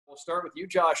We'll start with you,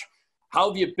 Josh. How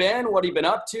have you been? What have you been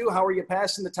up to? How are you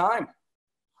passing the time?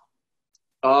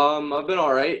 I've been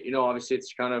all right. Obviously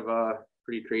it's kind of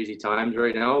pretty crazy times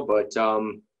right now, but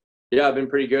yeah, I've been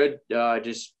pretty good.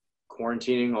 Just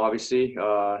quarantining, obviously,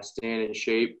 staying in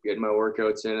shape, getting my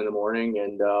workouts in the morning,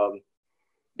 and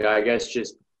yeah, I guess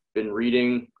just been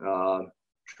reading,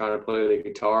 trying to play the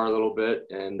guitar a little bit,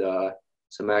 and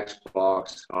some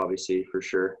Xbox, obviously, for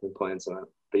sure. Been playing some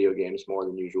video games more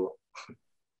than usual.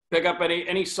 Pick up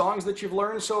any songs that you've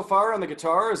learned so far on the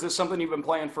guitar? Is this something you've been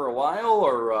playing for a while,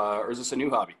 or is this a new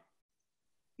hobby?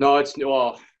 No,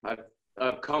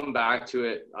 I've come back to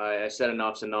it. I said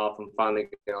enough's enough. I'm finally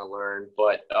gonna learn,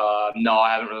 but no,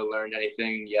 I haven't really learned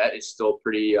anything yet. It's still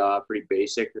pretty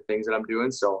basic, the things that I'm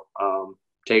doing. So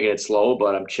taking it slow,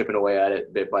 but I'm chipping away at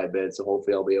it bit by bit. So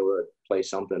hopefully I'll be able to play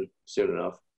something soon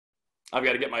enough. I've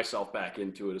got to get myself back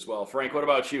into it as well. Frank, what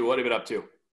about you? What have you been up to?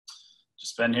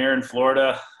 Just been here in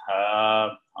Florida,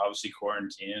 obviously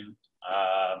quarantine,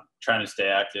 trying to stay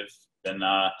active. Been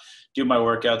doing my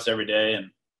workouts every day and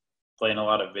playing a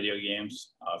lot of video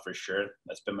games for sure.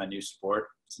 That's been my new sport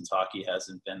since hockey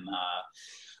hasn't been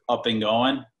up and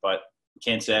going. But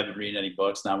can't say I've been reading any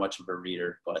books. Not much of a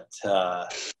reader, but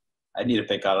I need to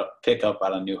pick up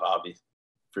on a new hobby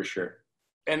for sure.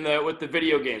 And with the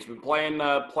video games, been playing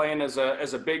as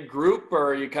a big group,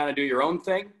 or you kind of do your own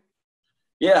thing?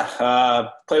 Yeah,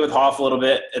 play with Hoff a little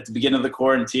bit at the beginning of the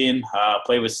quarantine.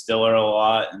 Play with Stiller a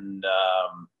lot, and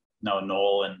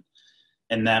Noel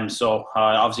and them. So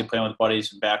obviously playing with buddies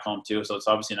from back home too. So it's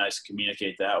obviously nice to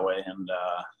communicate that way, and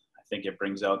I think it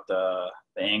brings out the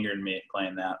anger in me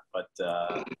playing that. But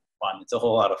fun. It's a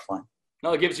whole lot of fun.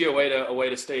 No, it gives you a way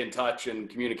to stay in touch and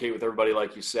communicate with everybody,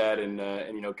 like you said, and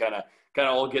kind of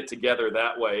all get together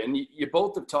that way. And you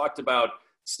both have talked about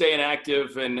staying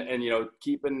active and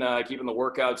keeping the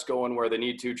workouts going where they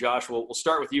need to. Josh, we'll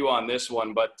start with you on this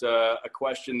one, but a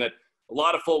question that a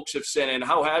lot of folks have sent in: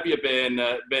 how have you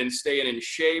been staying in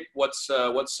shape? What's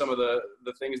some of the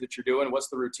things that you're doing? What's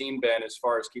the routine been as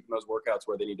far as keeping those workouts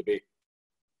where they need to be?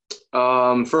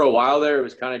 For a while there, it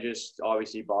was kind of just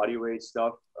obviously body weight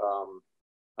stuff.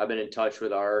 I've been in touch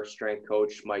with our strength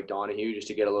coach, Mike Donahue, just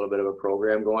to get a little bit of a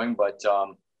program going. But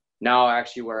now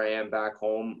actually where I am back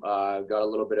home, I've got a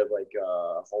little bit of like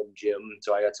a home gym.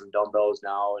 So I got some dumbbells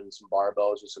now and some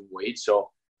barbells with some weights.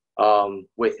 So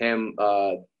with him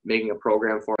making a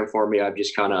program for me, I've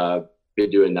just kind of been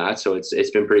doing that. So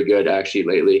it's been pretty good actually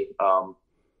lately.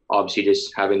 Obviously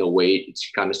just having the weight,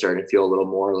 it's kind of starting to feel a little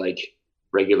more like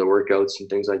regular workouts and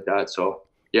things like that. So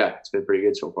yeah, it's been pretty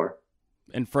good so far.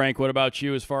 And Frank, what about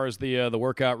you as far as the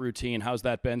workout routine? How's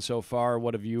that been so far?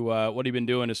 What have you been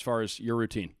doing as far as your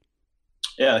routine?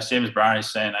 Yeah, same as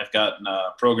Brian's saying. I've gotten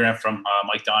a program from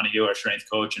Mike Donahue, our strength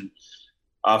coach, and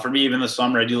for me, even this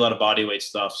summer, I do a lot of body weight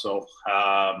stuff. So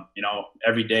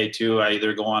every day too, I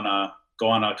either go on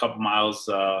a couple miles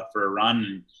for a run,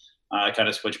 and I kind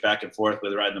of switch back and forth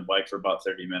with riding the bike for about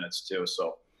 30 minutes too.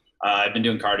 So I've been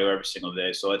doing cardio every single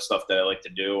day. So that's stuff that I like to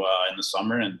do in the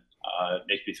summer, and it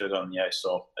makes me feel good on the ice.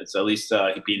 So it's at least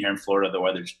being here in Florida, the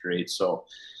weather's great, so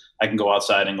I can go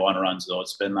outside and go on runs. So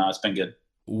it's been good.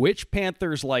 Which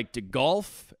Panthers like to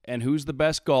golf, and who's the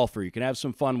best golfer? You can have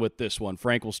some fun with this one.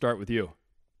 Frank, we'll start with you.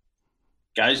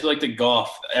 Guys who like to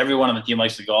golf, everyone on the team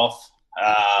likes to golf.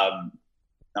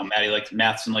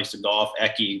 Matheson likes to golf.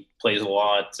 Eki plays a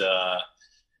lot.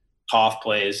 Hoff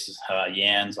plays.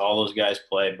 Jans, all those guys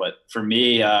play. But for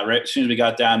me, right as soon as we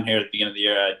got down here at the beginning of the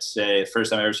year, I'd say the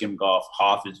first time I ever seen him golf,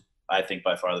 Hoff is, I think,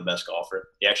 by far the best golfer.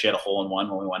 He actually had a hole-in-one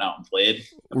when we went out and played.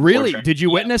 Really? Did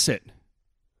you witness it?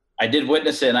 I did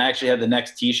witness it, and I actually had the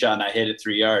next tee shot, and I hit it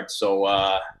 3 yards. So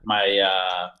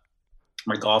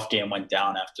my golf game went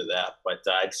down after that. But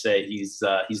I'd say he's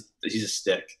a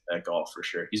stick at golf for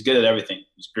sure. He's good at everything.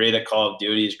 He's great at Call of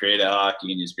Duty. He's great at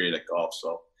hockey, and he's great at golf.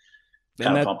 So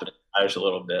kind of pumping it tires a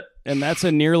little bit. And that's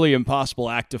a nearly impossible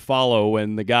act to follow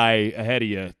when the guy ahead of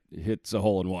you hits a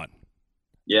hole-in-one.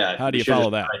 Yeah. How do you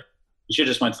follow that? You should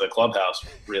have just went to the clubhouse,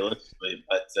 realistically.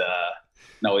 But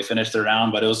no, we finished the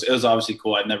round. But it was obviously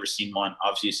cool. I've never seen one.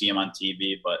 Obviously, you see him on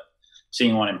TV, but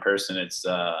seeing one in person, it's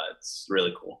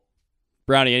really cool.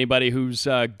 Brownie, anybody whose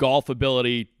golf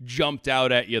ability jumped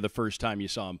out at you the first time you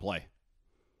saw him play?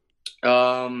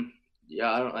 Yeah,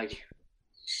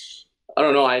 I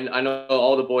don't know. I know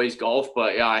all the boys golf,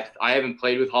 but yeah, I haven't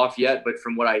played with Hoff yet. But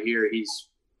from what I hear, he's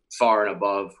far and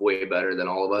above, way better than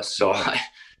all of us. So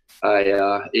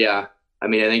yeah. I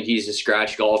mean, I think he's a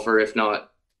scratch golfer, if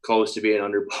not close to being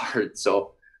under par.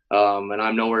 So, and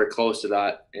I'm nowhere close to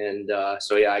that. And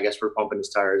so yeah, I guess we're pumping his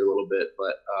tires a little bit.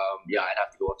 But yeah, I'd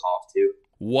have to go with Hoff too.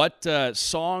 what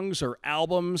songs or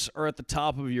albums are at the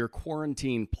top of your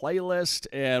quarantine playlist,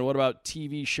 and what about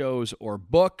TV shows or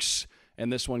books?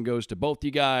 And this one goes to both you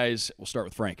guys. We'll start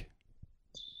with Frank.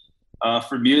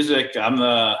 For music, I'm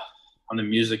the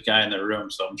music guy in the room,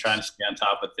 so I'm trying to stay on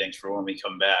top of things for when we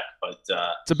come back. But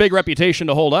it's a big reputation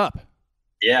to hold up.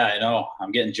 Yeah, I know.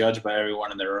 I'm getting judged by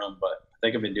everyone in the room, but I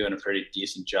think I've been doing a pretty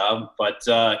decent job. But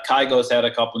Kygo's had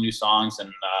a couple new songs,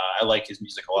 and I like his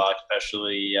music a lot,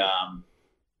 especially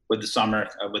with the summer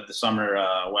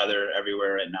weather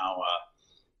everywhere right now.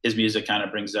 His music kind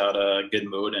of brings out a good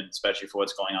mood, and especially for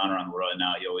what's going on around the world right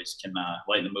now, he always can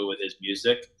lighten the mood with his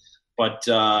music. But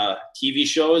TV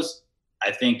shows,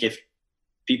 I think if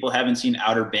people haven't seen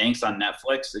Outer Banks on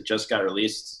Netflix, it just got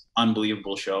released.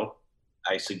 Unbelievable show.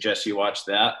 I suggest you watch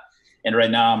that. And right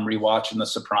now I'm rewatching The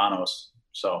Sopranos.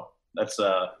 So that's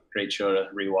a great show to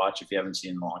rewatch if you haven't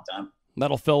seen in a long time.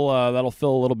 That'll fill a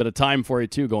little bit of time for you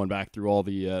too, going back through all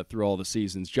the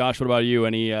seasons. Josh, what about you?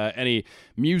 Any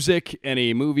music,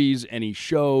 any movies, any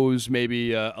shows,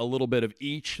 maybe a little bit of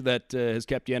each that has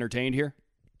kept you entertained here?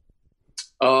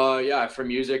 Yeah, for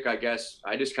music, I guess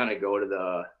I just kind of go to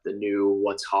the new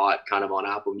what's hot kind of on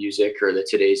Apple Music or the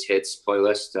today's hits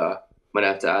playlist. Might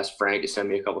have to ask Frank to send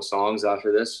me a couple songs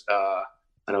after this. I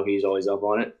know he's always up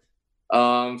on it.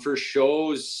 For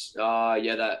shows,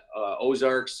 that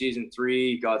Ozark season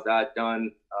 3, got that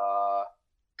done.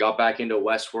 Got back into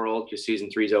Westworld because season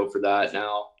 3's out for that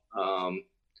now.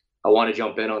 I want to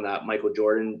jump in on that Michael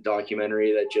Jordan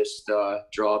documentary that just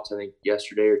dropped, I think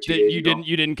yesterday or 2 days ago.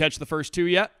 You didn't catch the first 2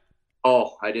 yet?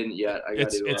 Oh, I didn't yet.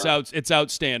 It's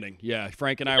outstanding. Yeah,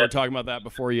 Frank and I were talking about that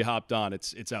before you hopped on.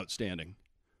 It's outstanding.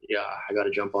 Yeah, I got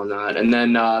to jump on that. And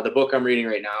then the book I'm reading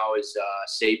right now is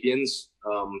Sapiens.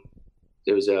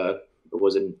 It was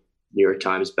a New York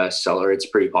Times bestseller. It's a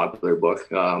pretty popular book.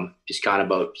 Just kind of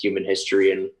about human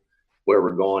history and where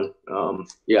we're going.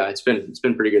 It's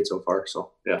been pretty good so far.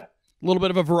 So yeah, a little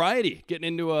bit of a variety, getting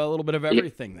into a little bit of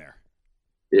everything there.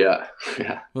 Yeah.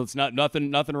 Well, it's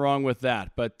nothing wrong with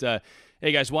that. But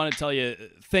hey guys, want to tell you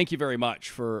thank you very much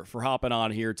for hopping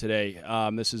on here today.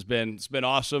 It's been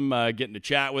awesome getting to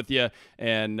chat with you,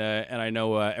 and I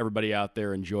know everybody out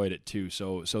there enjoyed it too.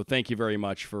 So thank you very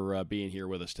much for being here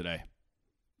with us today.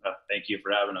 Thank you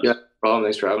for having us. Yeah, no problem.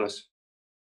 Thanks for having us.